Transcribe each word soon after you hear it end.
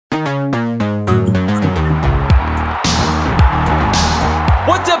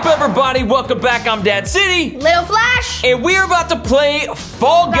everybody, welcome back. I'm DadCity. Little Flash. And we're about to play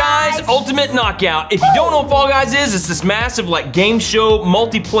Fall Guys Ultimate Knockout. If you don't know what Fall Guys is, it's this massive like game show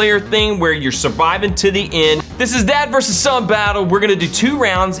multiplayer thing where you're surviving to the end. This is dad versus son battle. We're gonna do 2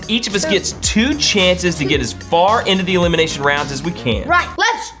 rounds. Each of us gets 2 chances to get as far into the elimination rounds as we can. Right,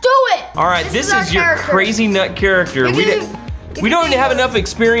 let's do it. All right, this is your crazy nut character. We don't even have enough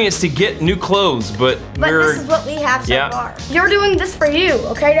experience to get new clothes, but this is what we have so far. You're doing this for you,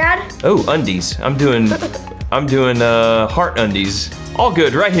 okay, Dad? Oh, undies. I'm doing heart undies. All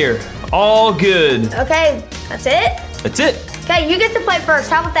good, right here. All good. Okay, that's it? That's it. Okay, you get to play first.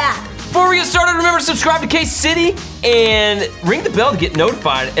 How about that? Before we get started, remember to subscribe to KidCity and ring the bell to get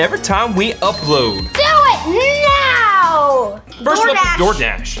notified every time we upload. Do it now! First up,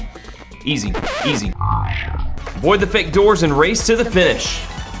 DoorDash. Easy, easy. Avoid the fake doors and race to the finish.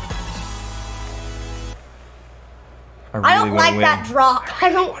 I don't like that drop. I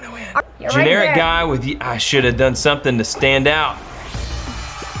don't want to win. Generic guy with I should have done something to stand out.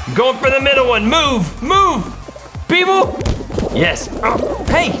 I'm going for the middle one. Move, move, people. Yes. Oh,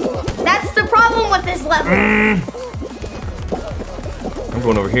 hey. That's the problem with this level. I'm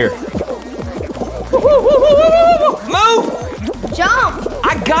going over here. Move. Jump.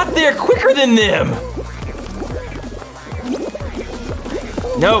 I got there quicker than them.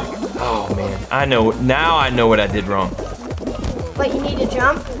 Nope. Oh man, I know. Now I know what I did wrong. But you need to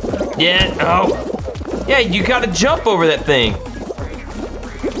jump? Yeah, oh. Yeah, you gotta jump over that thing.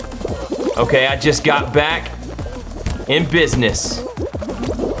 Okay, I just got back in business.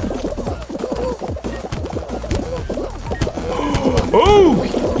 Ooh,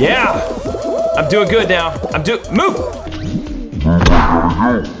 yeah. I'm doing good now. Move.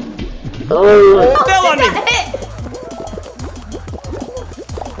 Fell on me.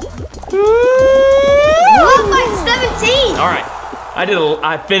 Like 17. All right,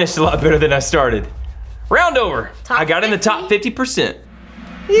 I finished a lot better than I started. Round over. I got in the top 50%.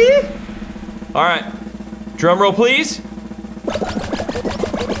 All right, drum roll, please.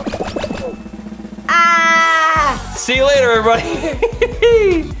 See you later,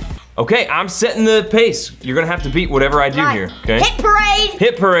 everybody. Okay, I'm setting the pace. You're gonna have to beat whatever I do here, okay? Hit parade.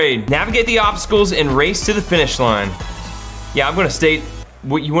 Hit parade. Navigate the obstacles and race to the finish line. Yeah, I'm gonna stay.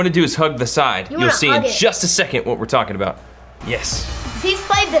 What you want to do is hug the side. You'll see in just a second what we're talking about. Yes. He's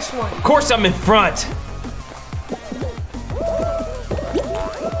played this one. Of course I'm in front.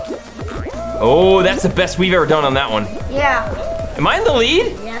 Oh, that's the best we've ever done on that one. Yeah. Am I in the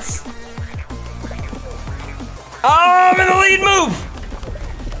lead? Yes. Oh, I'm in the lead. Move.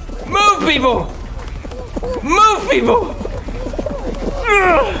 Move, people. Move, people.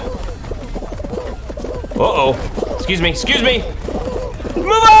 Uh-oh. Excuse me, excuse me.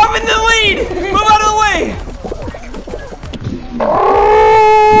 Move out, I'm in the lead! Move out of the way!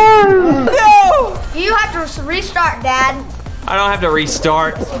 No! You have to restart, Dad. I don't have to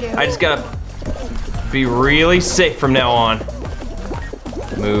restart. Yes, you do. I just gotta be really safe from now on.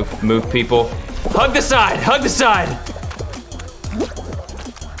 Move, move, people. Hug the side, hug the side!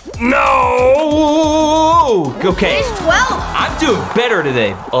 No! Okay. He's 12. I'm doing better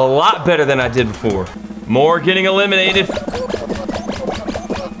today. A lot better than I did before. More getting eliminated.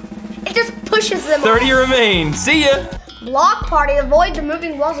 Pushes them 30 remain. See ya. Block party. Avoid the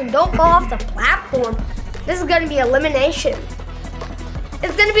moving walls and don't fall off the platform. This is going to be elimination.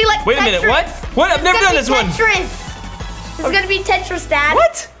 It's going to be like Wait a minute, what? What? I've never done this one. Tetris. It's going to be Tetris, Dad.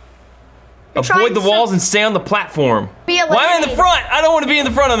 What? Avoid the walls and stay on the platform. Why am I in the front? I don't want to be in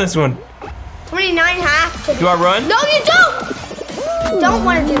the front on this one. 29 half. Do I run? No, you don't. You don't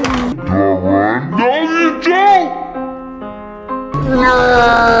want to do that. No, you don't.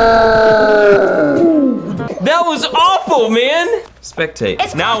 That was awful, man.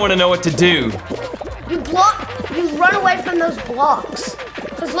 Spectate. Now I want to know what to do. You run away from those blocks.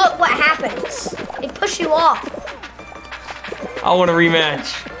 Because look what happens. They push you off. I want a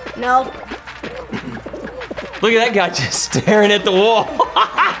rematch. No. Look at that guy just staring at the wall.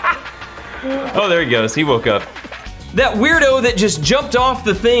 Oh, there he goes. He woke up. That weirdo that just jumped off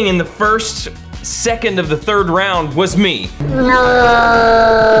the thing in the first second of the 3rd round was me.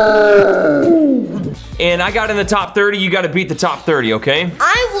 And I got in the top 30, you gotta beat the top 30, okay?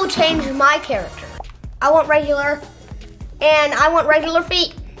 I will change my character. I want regular, and I want regular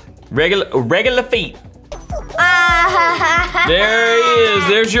feet. Regular feet. There he is,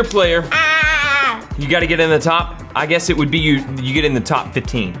 there's your player. You gotta get in the top, I guess it would be you get in the top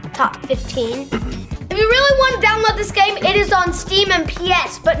 15. Top 15. If you really want to download this game, it is on Steam and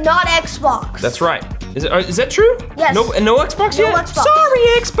PS, but not Xbox. That's right. Is that true? Yes. No Xbox yet? No Xbox. Sorry,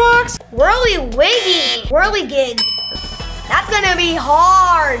 Xbox. Whirly wiggy. Whirly gig. That's gonna be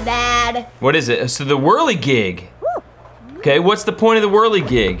hard, Dad. What is it? So the whirligig. Okay, what's the point of the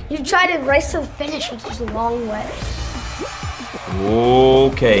whirligig? You try to race to the finish, which is a long way.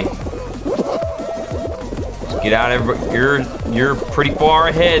 Okay. Get out of you're pretty far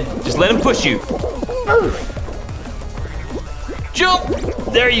ahead. Just let him push you. Oof. Jump!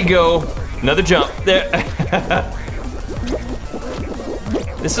 There you go. Another jump. There.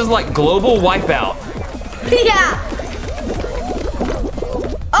 This is like global wipeout. Yeah.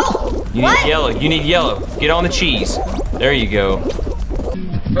 Oh, You need yellow. You need yellow. Get on the cheese. There you go.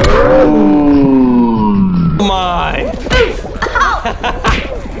 Oh my.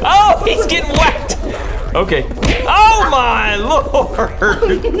 Oh, he's getting whacked. Okay. Oh my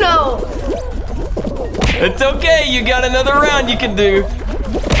lord. No. It's okay. You got another round you can do.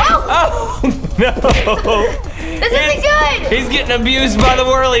 Oh no. This isn't good. He's getting abused by the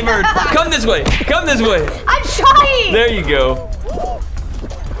whirly bird. Come this way. Come this way. I'm trying. There you go.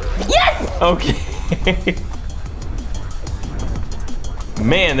 Yes. Okay.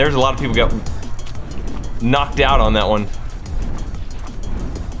 Man, there's a lot of people got knocked out on that one.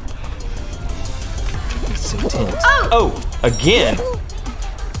 It's so tense. Oh, again.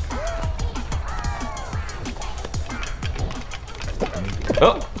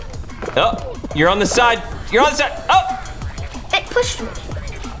 Oh, you're on the side. You're on the side. Oh, it pushed me.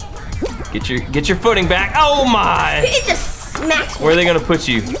 Get your footing back. Oh my! It just smacked me. Where are they gonna put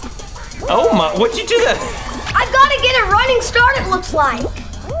you? Oh my! What'd you do that? I gotta get a running start. It looks like.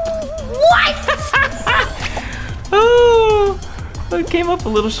 What? Oh, it came up a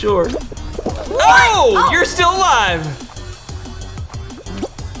little short. Oh, you're still alive.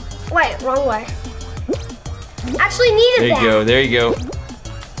 Wait, wrong way. Actually needed that. There you go.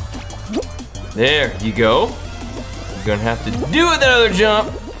 There you go. You're gonna have to do another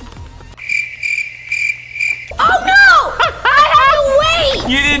jump. Oh no! I had to wait!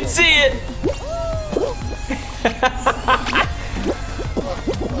 You didn't see it.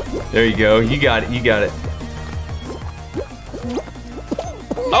 There you go. You got it. You got it.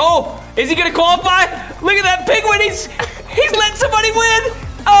 Oh, is he gonna qualify? Look at that penguin. He's letting somebody win.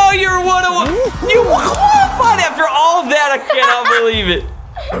 Oh, you're one of one. You qualified after all of that. I cannot believe it.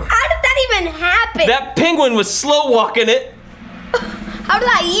 How did that even happen? That penguin was slow walking it. How did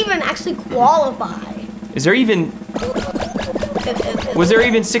I even actually qualify? Is there even? Was there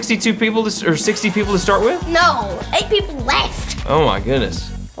even 62 people or 60 people to start with? No, 8 people left. Oh my goodness.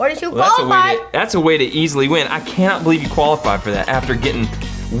 42 Well, qualified. that's a way to easily win. I cannot believe you qualified for that after getting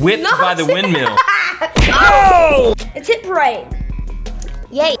whipped by the windmill. Oh! It's hit parade.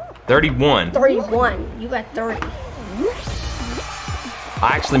 Yay. 31. 31. You got 30.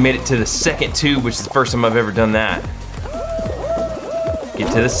 I actually made it to the second tube, which is the first time I've ever done that.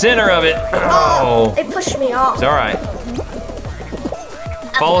 Get to the center of it. Oh. It pushed me off. It's all right.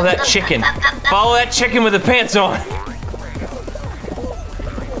 Follow that chicken. Follow that chicken with the pants on.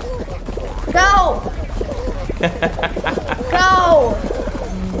 Go. Go.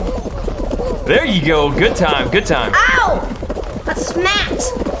 There you go. Good time. Good time. Ow. That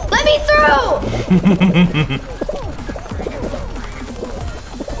smacked. Let me through.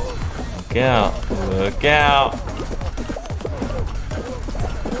 Look out. Look out.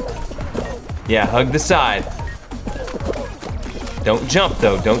 Yeah, hug the side. Don't jump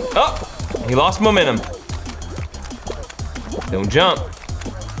though. Don't. Oh! He lost momentum. Don't jump.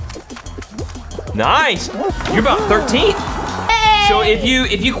 Nice. You're about 13th. Hey. So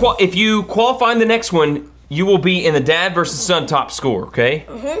if you qualify in the next one, you will be in the dad versus son top score, okay?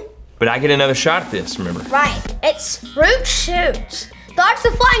 Mm-hmm. But I get another shot at this, remember? Right. It's fruit shoots. Dodge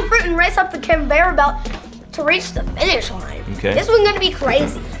the flying fruit and race up the conveyor belt to reach the finish line. Okay. This one's gonna be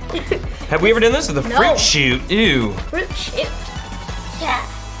crazy. Have we ever done this with the fruit shoot? Ew. Fruit shoot. Yeah.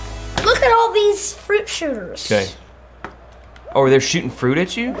 Look at all these fruit shooters. Okay. Oh, they're shooting fruit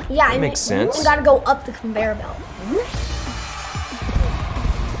at you? Yeah, that makes sense. You gotta go up the conveyor belt.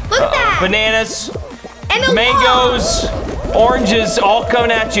 Look at that. Bananas, and a mangoes, oranges, all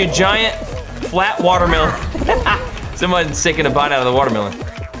coming at you. Giant, flat watermelon. Someone's taking a bite out of the watermelon.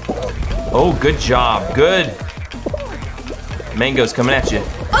 Oh, good job. Good. Mangoes coming at you.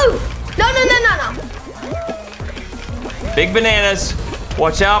 Oh, no. Big bananas.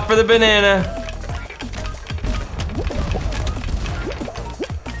 Watch out for the banana.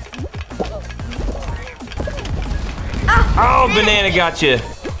 Oh, banana got you.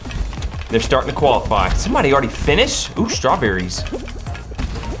 They're starting to qualify. Somebody already finished? Ooh, strawberries.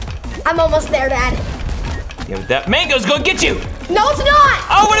 I'm almost there, Dad. Yeah, but that mango's gonna get you. No, it's not.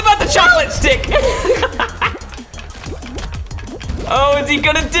 Oh, what about the chocolate stick? Oh, is he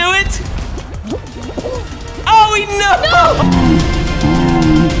gonna do it? Oh, Joey, no! No!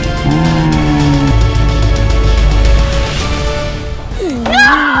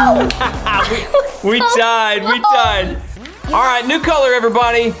 we tied. All right, new color,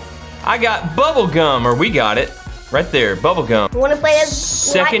 everybody. I got bubble gum, or we got it. Right there, bubble gum. You wanna play as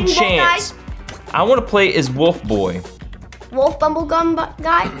Second Lightning Bolt chance. guy? I wanna play as Wolf Boy. Wolf Bubblegum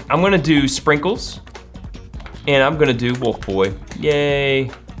guy? I'm gonna do Sprinkles, and I'm gonna do Wolf Boy.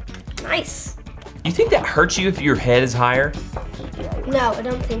 Yay. Nice. You think that hurts you if your head is higher? No, I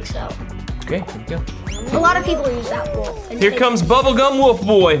don't think so. Okay, here we go. A lot of people use that wolf. and Here they- comes Bubblegum Wolf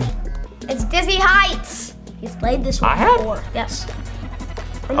Boy. It's Dizzy Heights. He's played this one I have? before. Yes.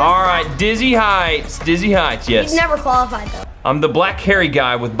 Remember All that? right, Dizzy Heights, yes. He's never qualified though. I'm the black hairy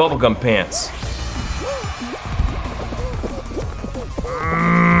guy with bubblegum pants.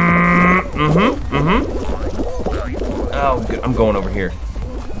 Oh, good. I'm going over here.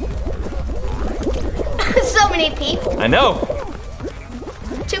 So many people. I know.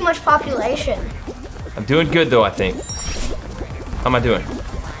 Too much population. I'm doing good though, I think. How am I doing?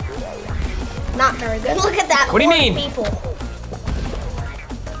 Not very good. Look at that. What do you horde of mean? People.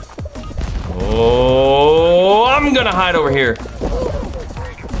 Oh, I'm gonna hide over here.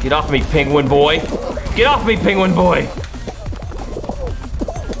 Get off me, penguin boy. Get off me, penguin boy.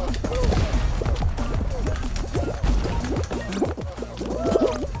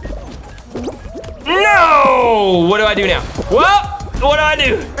 No! What do I do now? Well, what do I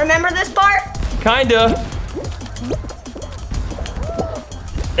do? Remember this part? Kinda.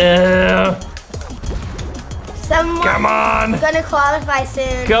 Someone Come on. gonna qualify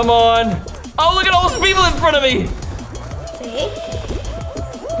soon. Come on. Oh, look at all those people in front of me. See?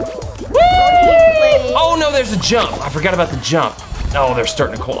 Whee! Oh no, there's a jump. I forgot about the jump. Oh, they're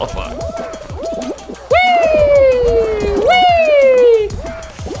starting to qualify. Whee! Whee!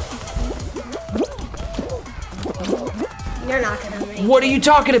 You're not gonna make it. What are you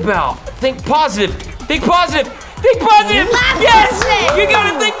talking about? Think positive. Think positive. Think positive. Last Yes! person. You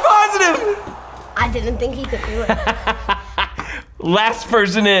gotta think positive. I didn't think he could do it. Last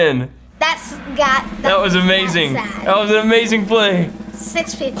person in. That was amazing. that's sad. That was an amazing play.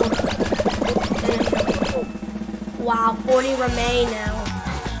 6 people. Wow, 40 remain now.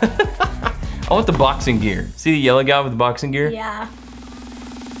 I want the boxing gear. See the yellow guy with the boxing gear? Yeah.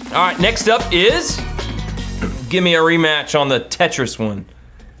 All right, next up is, give me a rematch on the Tetris one.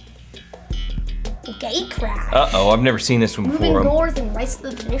 Gate crash. Uh-oh, I've never seen this one Moving before. doors and race to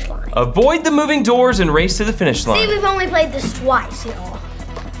the finish line. Avoid the moving doors and race to the finish See, line. we've only played this twice, y'all.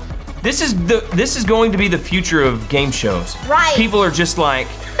 This is going to be the future of game shows. Right. People are just like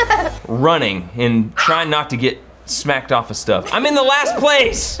running and trying not to get smacked off of stuff. I'm in the last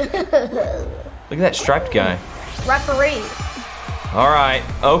place. Look at that striped guy. Referee. All right,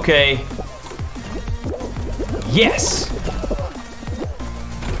 okay. Yes.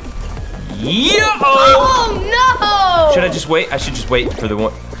 Yeah. Oh no! Should I just wait? I should just wait for the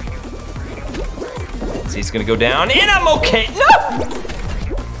one. See, it's gonna go down, and I'm okay. No!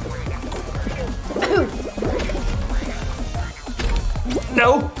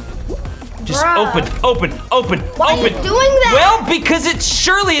 No. Just Bruh. open. Why are you doing that? Well, because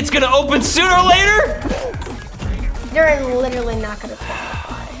surely it's gonna open sooner or later. You're literally not gonna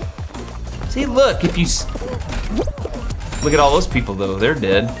qualify. See, look, look at all those people though, they're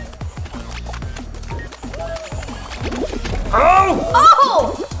dead. Oh!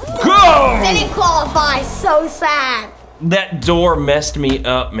 Oh! Go! Didn't qualify, so sad. That door messed me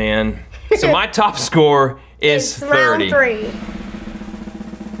up, man. So my top score is It's 30. round 3.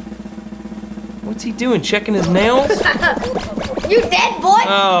 What's he doing, checking his nails? You dead, boy?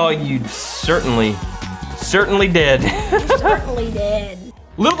 Oh, you certainly did. Certainly did.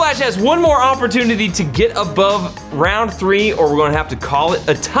 Little Flash has one more opportunity to get above round 3, or we're gonna have to call it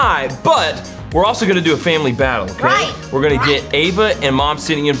a tie, but we're also gonna do a family battle, okay? Right, We're gonna right. get Ava and Mom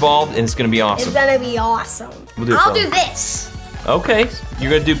City involved, and it's gonna be awesome. It's gonna be awesome. We'll do it I'll for do him. this. Okay,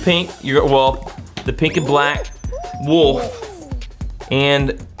 you're gonna do pink. Well, the pink and black wolf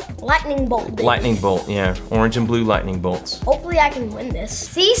and Lightning bolt. baby. lightning bolt. Yeah, orange and blue lightning bolts. Hopefully I can win this.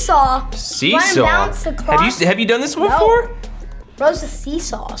 Seesaw. Seesaw. Run bounce across. Have you done this one No. before? Rows of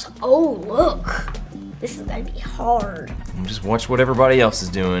seesaws. Oh, look. This is gonna be hard. Just watch what everybody else is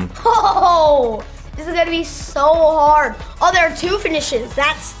doing. Oh, this is gonna be so hard. Oh, there are 2 finishes.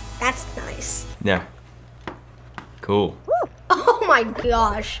 That's nice. Yeah. Cool. Oh my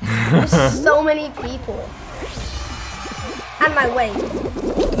gosh. There's so many people. On my way.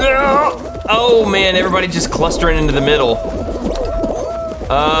 Oh man, everybody just clustering into the middle.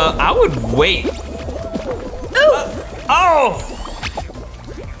 I would wait. Ooh. Oh!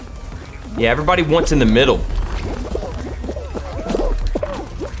 Yeah, everybody wants in the middle.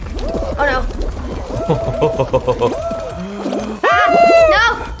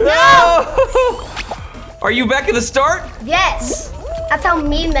 No! Are you back at the start? Yes. That's how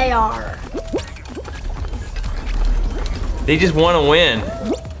mean they are. They just want to win.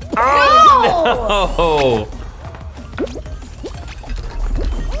 No! No!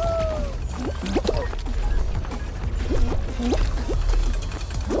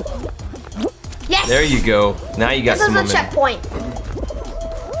 Yes. There you go. Now you got some momentum. This is a checkpoint.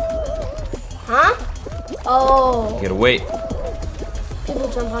 Huh? Oh. You gotta wait. People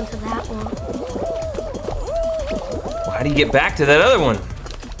jump onto that one. Well, how do you get back to that other one?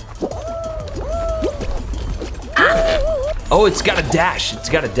 Oh, it's got a dash. It's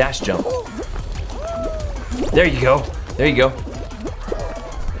got a dash jump. There you go. There you go.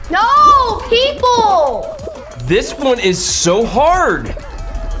 No, people! This one is so hard.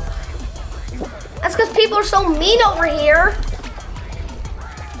 That's because people are so mean over here.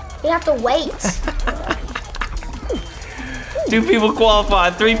 You have to wait. 2 people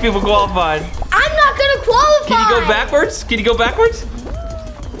qualified, 3 people qualified. I'm not gonna qualify. Can you go backwards? Can you go backwards?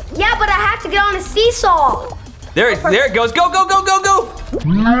 Yeah, but I have to get on a seesaw. There it goes. Go, go, go, go, go.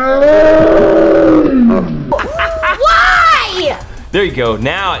 Why? There you go.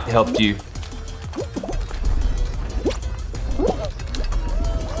 Now it helped you.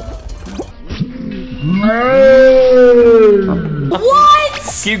 What?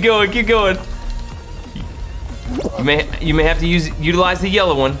 Keep going, keep going. You may have to utilize the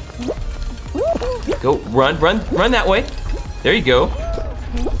yellow one. Go, run that way. There you go.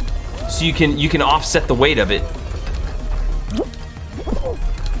 So you can offset the weight of it.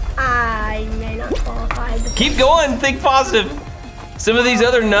 I may not qualify. Keep going, think positive. Some of these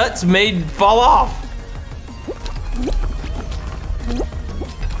other nuts may fall off.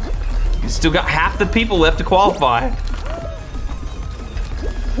 You still got half the people left to qualify.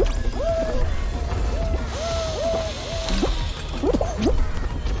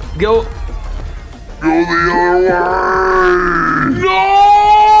 Go. Go the other way!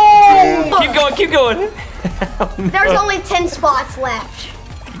 No! Keep going, keep going. Oh, no. There's only 10 spots left.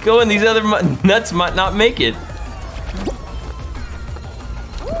 Keep going, these other nuts might not make it.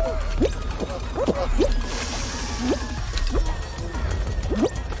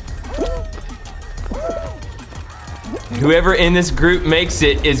 Whoever in this group makes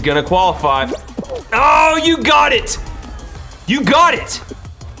it is gonna qualify. Oh, you got it! You got it!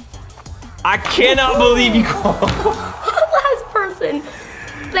 I cannot believe you qualified. Last person.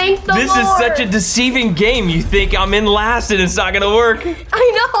 Thank the Lord. This is such a deceiving game. You think I'm in last and it's not gonna work.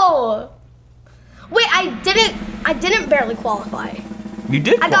 I know. Wait, I didn't barely qualify. You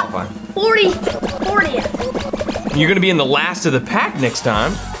did qualify. I got 40. You're gonna be in the last of the pack next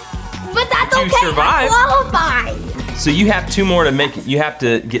time. But that's To okay. survive. I qualified. So you have 2 more to make it. You have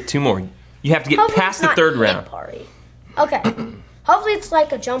to get 2 more. You have to get Hopefully past it's the not 3rd round. Party. Okay. Hopefully it's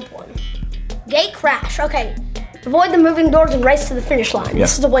like a jump one. Gate crash. Okay. Avoid the moving doors and race to the finish line. Yeah.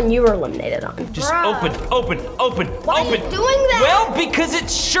 This is the one you were eliminated on. Just Bruh. open. Why are you doing that? Well, because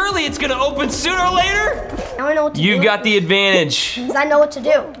surely it's gonna open sooner or later. Now I know what to do. You've got the advantage. Because I know what to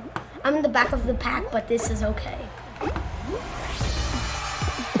do. I'm in the back of the pack, but this is okay.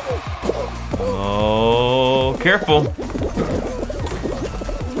 Oh, careful.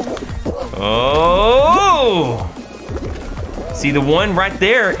 Oh! See the one right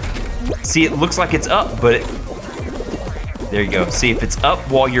there? See, it looks like it's up, but there you go. See, if it's up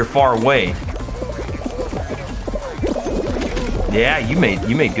while you're far away. Yeah, you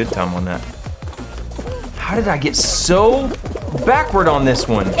made good time on that. How did I get so backward on this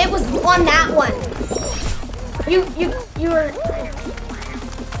one? It was on that one. You were.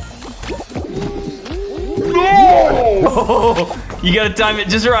 No! Oh, you gotta time it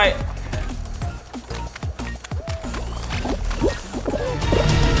just right.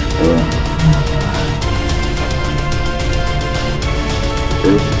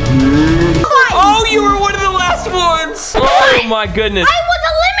 Oh, you were one of the last ones! Oh my goodness. I was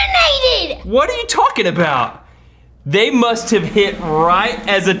eliminated! What are you talking about? They must have hit right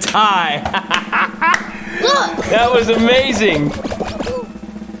as a tie. Look! That was amazing.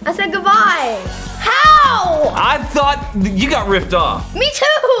 I said goodbye. How? I thought you got ripped off. Me too!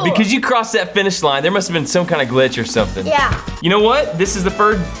 Because you crossed that finish line. There must have been some kind of glitch or something. Yeah. You know what? This is the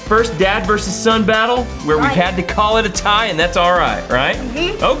first dad versus son battle where we've had to call it a tie, and that's all right, right?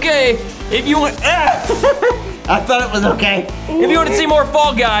 Mm-hmm. Okay, if you want, I thought it was okay. If you want to see more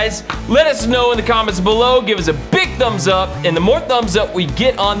Fall Guys, let us know in the comments below. Give us a big thumbs up, and the more thumbs up we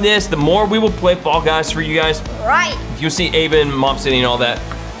get on this, the more we will play Fall Guys for you guys. Right. If you see Ava and Mom City and all that,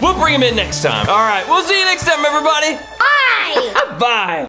 we'll bring them in next time. All right, we'll see you next time, everybody. Bye! Bye.